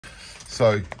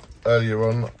So earlier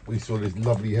on we saw this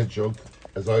lovely hedgehog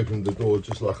as I opened the door,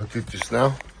 just like I did just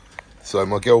now. So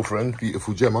my girlfriend,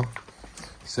 beautiful Gemma,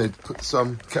 said put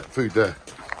some cat food there.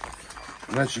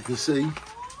 And as you can see,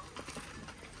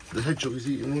 the hedgehog is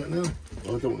eating right now. I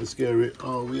don't want to scare it.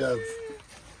 Oh, we have.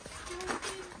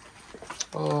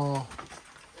 Oh,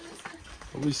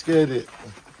 we scared it.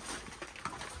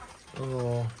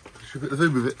 Oh, should we put the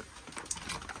food with it?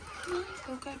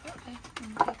 Go back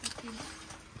there.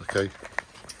 Okay.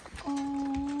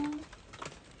 Oh.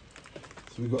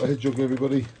 So we've got a hedgehog,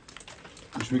 everybody,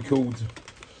 which we called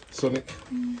Sonic.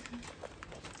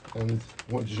 And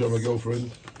I wanted to show my girlfriend.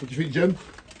 What do you think, Jem?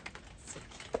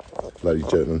 Ladies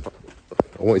and gentlemen,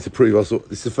 I wanted to prove I saw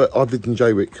this is the first, I've lived in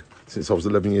Jaywick since I was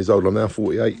 11 years old. I'm now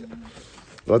 48.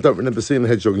 I don't remember seeing a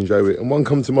hedgehog in Jaywick, and one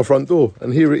come to my front door,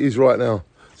 and here it is right now.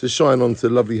 To shine on to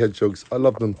lovely hedgehogs. I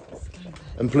love them.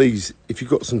 And please, if you've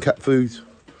got some cat food,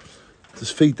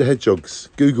 just feed the hedgehogs.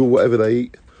 Google whatever they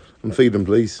eat and feed them,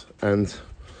 please. And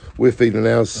we're feeding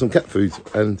ours some cat food,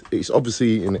 and it's obviously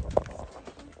eating it.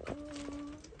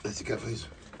 There's the cat food.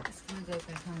 Go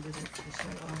back under the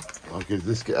show. Okay,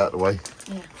 let's get out of the way.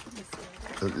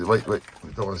 Yeah. Wait,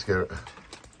 we don't want to scare it.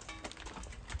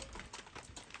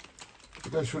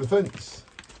 It goes through the fence.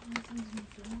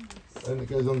 And it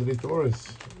goes underneath the wires.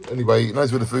 Anyway, it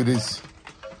knows where the food is.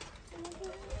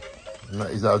 And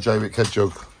that is our Jaywick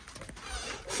hedgehog.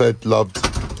 Fed, loved,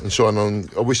 and shine on.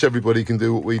 I wish everybody can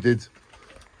do what we did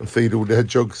and feed all the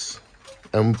hedgehogs.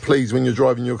 And please, when you're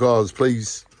driving your cars,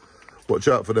 please watch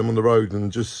out for them on the road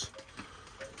and just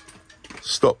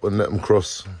stop and let them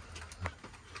cross.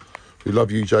 We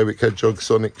love you, Jaywick hedgehog.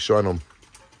 Sonic, shine on.